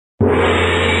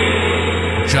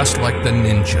just like the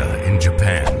ninja in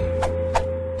Japan.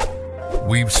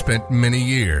 We've spent many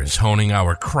years honing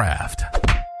our craft.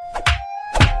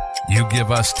 You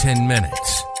give us 10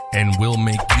 minutes, and we'll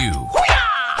make you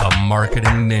a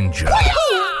marketing ninja.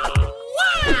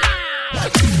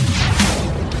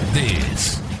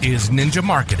 This is Ninja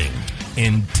Marketing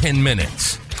in 10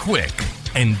 minutes, quick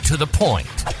and to the point.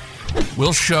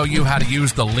 We'll show you how to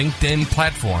use the LinkedIn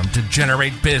platform to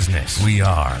generate business. We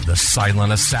are the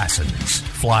silent assassins.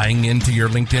 Flying into your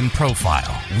LinkedIn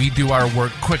profile, we do our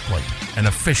work quickly and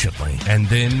efficiently and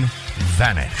then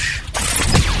vanish.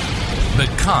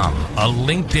 Become a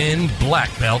LinkedIn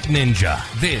Black Belt Ninja.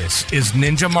 This is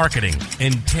Ninja Marketing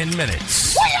in 10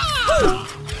 minutes.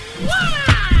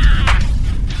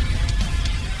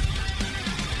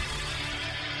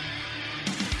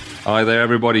 Hi there,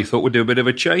 everybody. Thought we'd do a bit of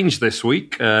a change this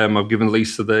week. I've given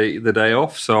Lisa the day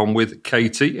off, so I'm with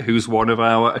Katie, who's one of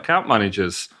our account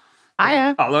managers.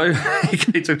 Hiya. Hello.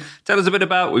 Katie, tell us a bit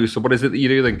about you. So what is it that you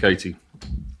do then, Katie?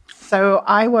 So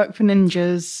I work for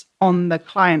Ninjas on the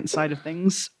client side of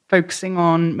things, focusing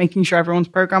on making sure everyone's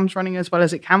program's running as well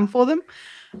as it can for them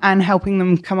and helping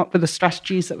them come up with the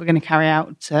strategies that we're going to carry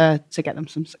out to get them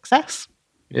some success.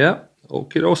 Yeah.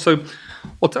 Okay. Also,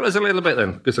 well, tell us a little bit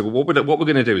then, because what we're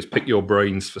going to do is pick your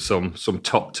brains for some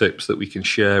top tips that we can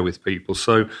share with people.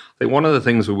 So I think one of the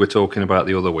things we were talking about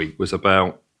the other week was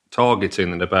about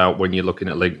targeting and about when you're looking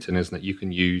at LinkedIn, isn't it? You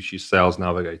can use your Sales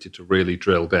Navigator to really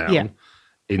drill down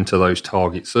into those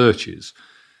target searches.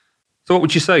 So what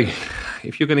would you say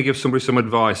if you're going to give somebody some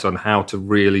advice on how to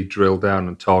really drill down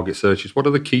on target searches? What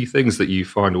are the key things that you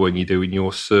find when you're doing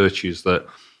your searches that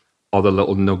are the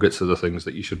little nuggets of the things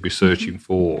that you should be searching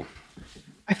for?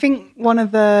 I think one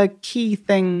of the key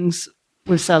things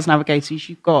with Sales Navigator is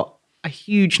you've got a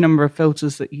huge number of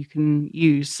filters that you can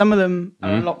use. Some of them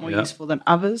are a lot more useful than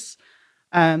others.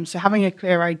 So having a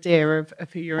clear idea of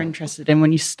who you're interested in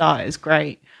when you start is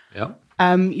great. Yeah.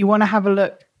 You want to have a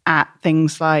look at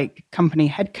things like company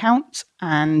headcount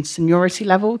and seniority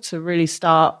level to really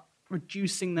start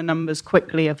reducing the numbers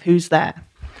quickly of who's there.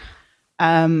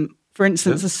 For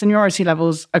instance, the seniority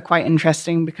levels are quite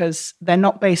interesting because they're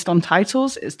not based on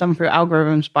titles. It's done through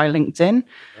algorithms by LinkedIn.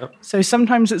 Yep. So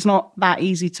sometimes it's not that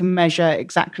easy to measure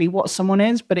exactly what someone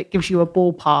is, but it gives you a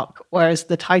ballpark, whereas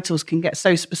the titles can get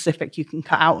so specific you can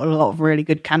cut out a lot of really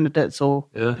good candidates or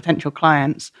potential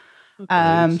clients.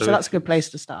 Okay. So that's a good place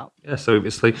to start. Yeah, so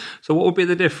obviously. So what would be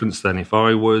the difference then if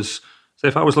I was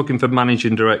looking for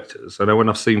managing directors? I know when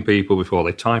I've seen people before,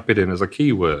 they type it in as a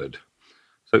keyword.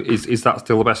 So is that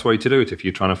still the best way to do it if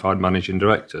you're trying to find managing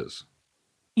directors?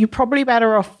 You're probably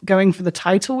better off going for the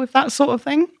title with that sort of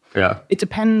thing. Yeah. It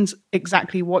depends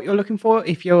exactly what you're looking for.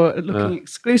 If you're looking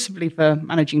exclusively for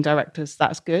managing directors,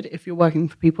 that's good. If you're working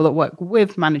for people that work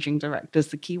with managing directors,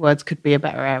 the keywords could be a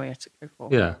better area to go for.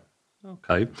 Yeah.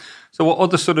 Okay. So what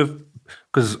other sort of,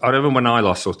 because I remember when I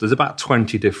last saw, there's about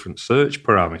 20 different search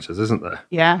parameters, isn't there?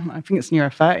 Yeah, I think it's near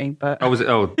 30, but... Oh, was it?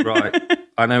 Oh, right.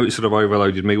 I know it sort of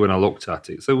overloaded me when I looked at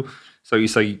it. So you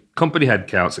say company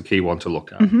headcount's a key one to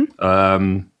look at.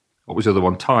 Mm-hmm. What was the other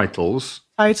one? Titles,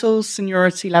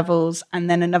 seniority levels, and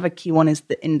then another key one is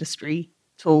the industry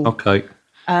tool. Okay.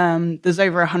 There's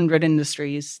over 100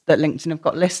 industries that LinkedIn have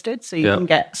got listed, so you can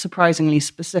get surprisingly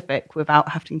specific without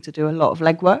having to do a lot of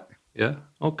legwork. Yeah.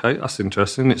 Okay, that's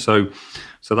interesting. So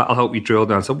that'll help you drill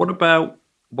down. So what about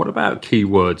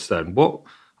keywords then?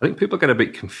 I think people get a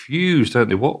bit confused, don't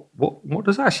they? What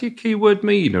does actually a keyword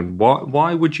mean, and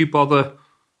why would you bother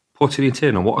putting it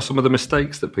in? And what are some of the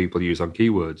mistakes that people use on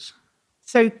keywords?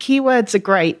 So keywords are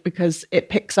great because it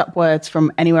picks up words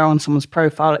from anywhere on someone's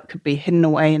profile. It could be hidden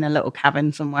away in a little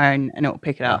cabin somewhere, and it will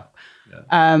pick it up.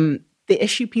 Yeah. The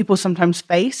issue people sometimes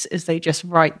face is they just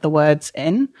write the words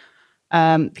in.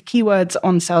 The keywords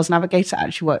on Sales Navigator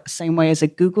actually work the same way as a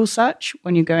Google search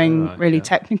when you're going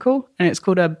technical, and it's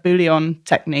called a Boolean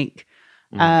technique.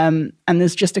 And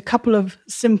there's just a couple of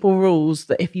simple rules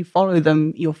that if you follow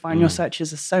them, you'll find your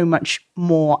searches are so much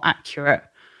more accurate.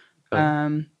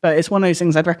 Okay. But it's one of those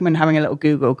things I'd recommend having a little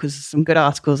Google because there's some good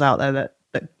articles out there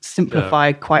that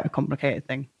simplify quite a complicated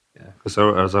thing. Yeah, because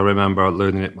as I remember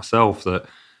learning it myself, that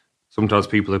sometimes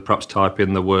people would perhaps type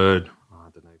in the word,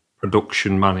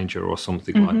 production manager or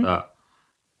something like that.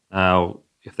 Now,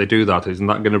 if they do that, isn't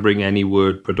that going to bring any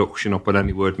word production up and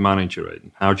any word manager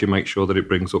in? How do you make sure that it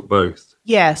brings up both?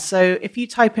 Yeah, so if you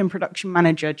type in production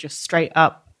manager just straight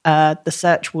up, the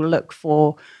search will look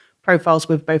for profiles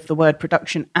with both the word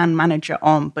production and manager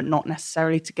on, but not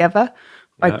necessarily together.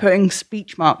 By putting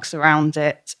speech marks around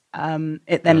it,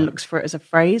 it then looks for it as a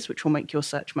phrase, which will make your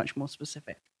search much more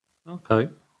specific. Okay,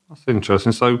 that's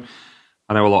interesting. So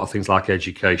I know a lot of things like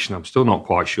education. I'm still not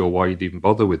quite sure why you'd even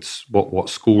bother with what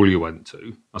school you went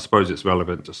to. I suppose it's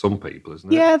relevant to some people,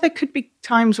 isn't it? Yeah, there could be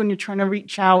times when you're trying to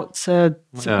reach out to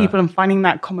people and finding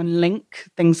that common link,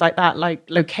 things like that, like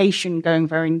location, going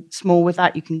very small with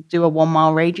that. You can do a 1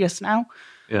 mile radius now.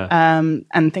 Yeah.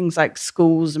 And things like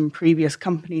schools and previous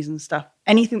companies and stuff.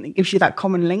 Anything that gives you that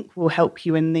common link will help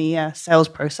you in the sales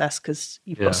process because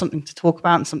you've got something to talk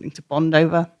about and something to bond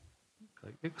over.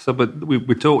 So, but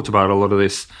we talked about a lot of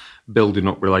this building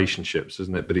up relationships,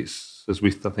 isn't it? But it's, as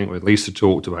I think Lisa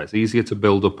talked about, it's easier to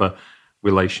build up a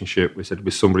relationship, we said,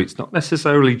 with somebody. It's not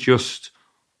necessarily just,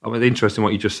 I mean, interesting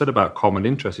what you just said about common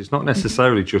interests. It's not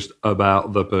necessarily just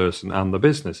about the person and the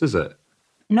business, is it?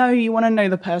 No, you want to know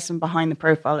the person behind the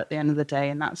profile at the end of the day,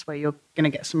 and that's where you're going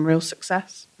to get some real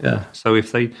success. Yeah. So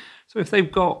if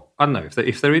they've got, I don't know,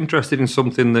 if they're interested in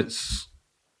something that's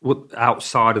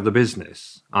outside of the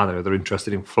business, I don't know, they're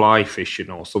interested in fly fishing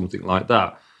or something like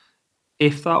that.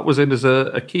 If that was in as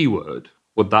a keyword,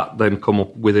 would that then come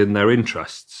up within their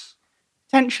interests?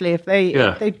 Potentially, if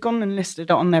they'd gone and listed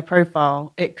it on their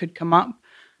profile, it could come up.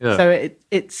 Yeah. So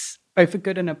it's both a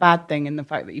good and a bad thing in the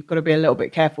fact that you've got to be a little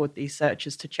bit careful with these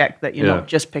searches to check that you're not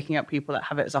just picking up people that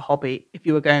have it as a hobby. If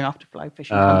you were going after fly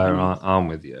fishing companies. Right, I'm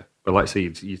with you. But like I say,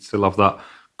 you'd still have that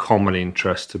common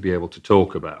interest to be able to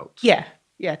talk about. Yeah,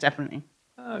 definitely.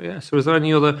 Oh, yeah. So is there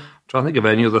any other, I'm trying to think of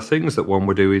any other things that one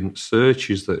would do in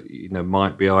searches that,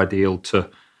 might be ideal to,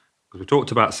 because we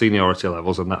talked about seniority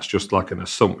levels and that's just like an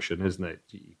assumption, isn't it?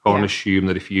 You can't assume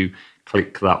that if you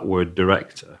click that word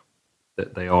director,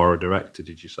 that they are a director,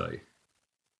 did you say?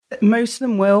 Most of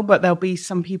them will, but there'll be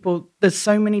some people, there's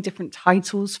so many different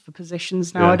titles for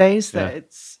positions nowadays that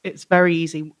it's very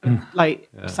easy.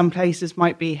 Some places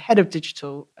might be head of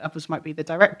digital, others might be the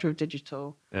director of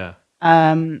digital. Yeah.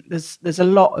 There's a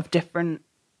lot of different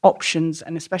options,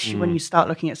 and especially when you start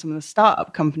looking at some of the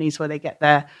startup companies where they get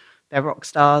their rock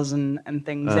stars and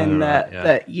things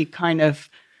that you kind of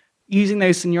using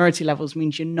those seniority levels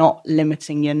means you're not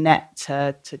limiting your net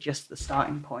to just the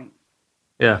starting point.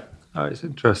 Yeah, it's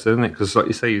interesting, isn't it? Because like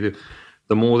you say,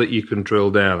 the more that you can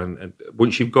drill down, and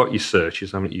once you've got your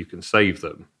searches, how many you can save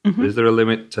them. Mm-hmm. Is there a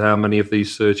limit to how many of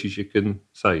these searches you can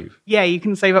save? Yeah, you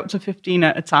can save up to 15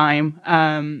 at a time.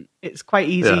 It's quite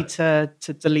easy to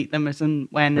delete them as and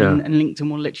when, and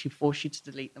LinkedIn will literally force you to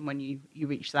delete them when you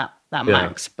reach that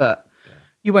max. But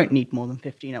you won't need more than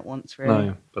 15 at once, really.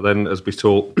 No, but then as we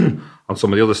talked on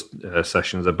some of the other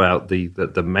sessions about the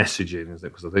messaging,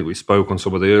 because I think we spoke on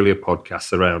some of the earlier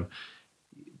podcasts around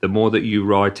the more that you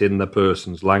write in the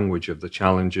person's language of the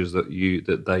challenges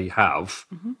that they have,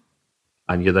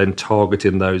 and you're then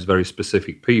targeting those very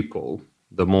specific people,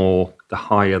 the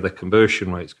higher the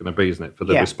conversion rate's going to be, isn't it, for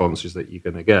the responses that you're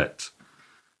going to get.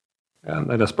 And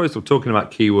then I suppose we're talking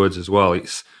about keywords as well.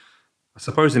 It's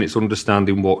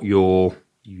understanding what your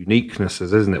uniqueness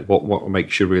is, isn't it? What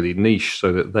makes you really niche,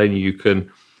 so that then you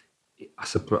can.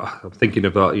 I'm thinking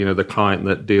about the client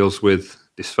that deals with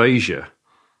dysphagia.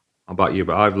 About you,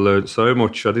 but I've learned so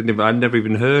much. I'd never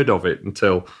even heard of it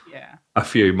until a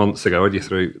few months ago. Only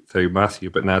through Matthew.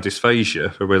 But now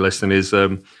dysphagia, for we're listening, is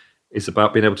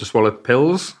about being able to swallow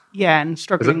pills. Yeah, and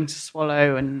struggling to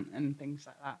swallow and things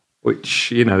like that.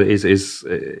 Which is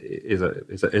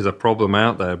a problem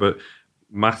out there. But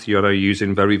Matthew, I know,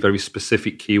 using very, very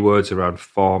specific keywords around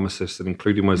pharmacists and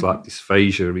including words like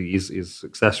dysphagia, his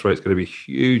success rate is going to be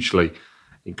hugely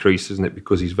increased, isn't it?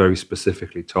 Because he's very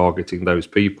specifically targeting those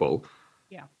people.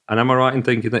 Yeah. And am I right in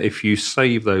thinking that if you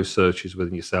save those searches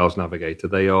within your Sales Navigator,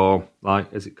 they are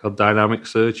is it called dynamic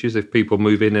searches? If people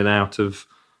move in and out of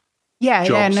jobs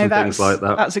and things like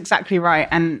that. That's exactly right.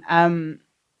 And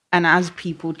as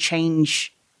people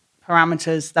change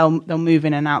parameters, they'll move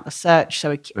in and out the search.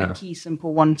 So a key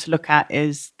simple one to look at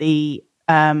is the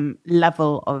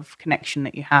level of connection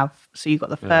that you have. So you've got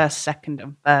the first, second,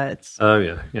 and thirds. Oh,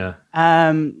 yeah.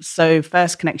 So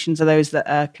first connections are those that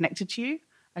are connected to you,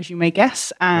 as you may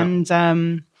guess, and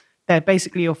they're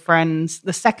basically your friends.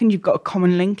 The second, you've got a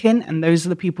common link in, and those are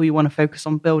the people you want to focus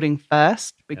on building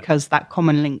first, because that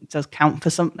common link does count for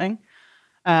something.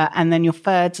 And then your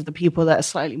thirds are the people that are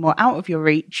slightly more out of your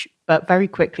reach, but very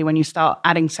quickly when you start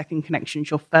adding second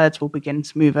connections, your thirds will begin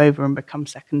to move over and become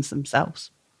seconds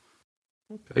themselves.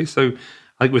 Okay, so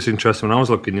I think it was interesting when I was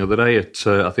looking the other day at,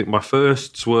 I think my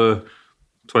firsts were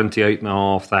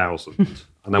 28,500.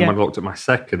 And then when I looked at my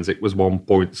seconds, it was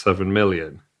 1.7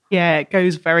 million. Yeah, it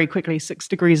goes very quickly. 6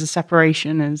 degrees of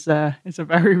separation is a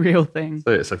very real thing.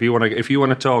 So if you want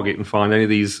to target and find any of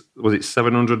these, was it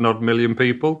 700 odd million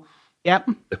people? Yep.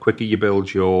 The quicker you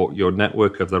build your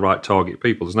network of the right target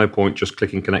people, there's no point just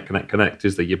clicking connect,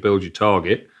 is there? You build your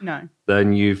target, No.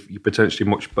 then you're potentially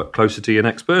much closer to your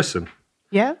next person.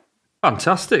 Yeah.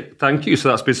 Fantastic. Thank you. So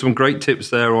that's been some great tips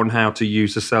there on how to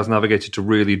use the Sales Navigator to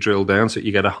really drill down so that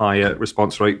you get a higher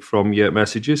response rate from your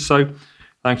messages. So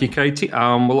thank you, Katie.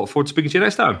 We'll look forward to speaking to you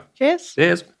next time. Cheers.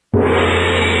 Cheers.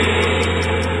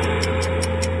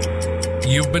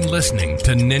 You've been listening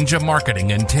to Ninja Marketing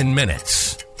in 10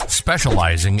 Minutes,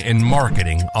 specializing in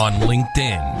marketing on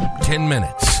LinkedIn. 10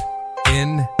 minutes,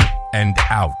 in and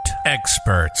out.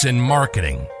 Experts in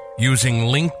marketing using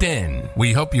LinkedIn.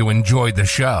 We hope you enjoyed the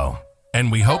show,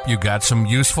 and we hope you got some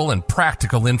useful and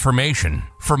practical information.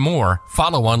 For more,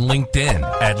 follow on LinkedIn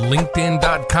at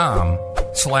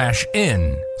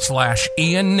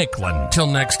linkedin.com/in/Ian Nicklin. Till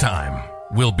next time,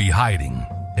 we'll be hiding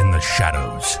in the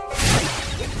shadows.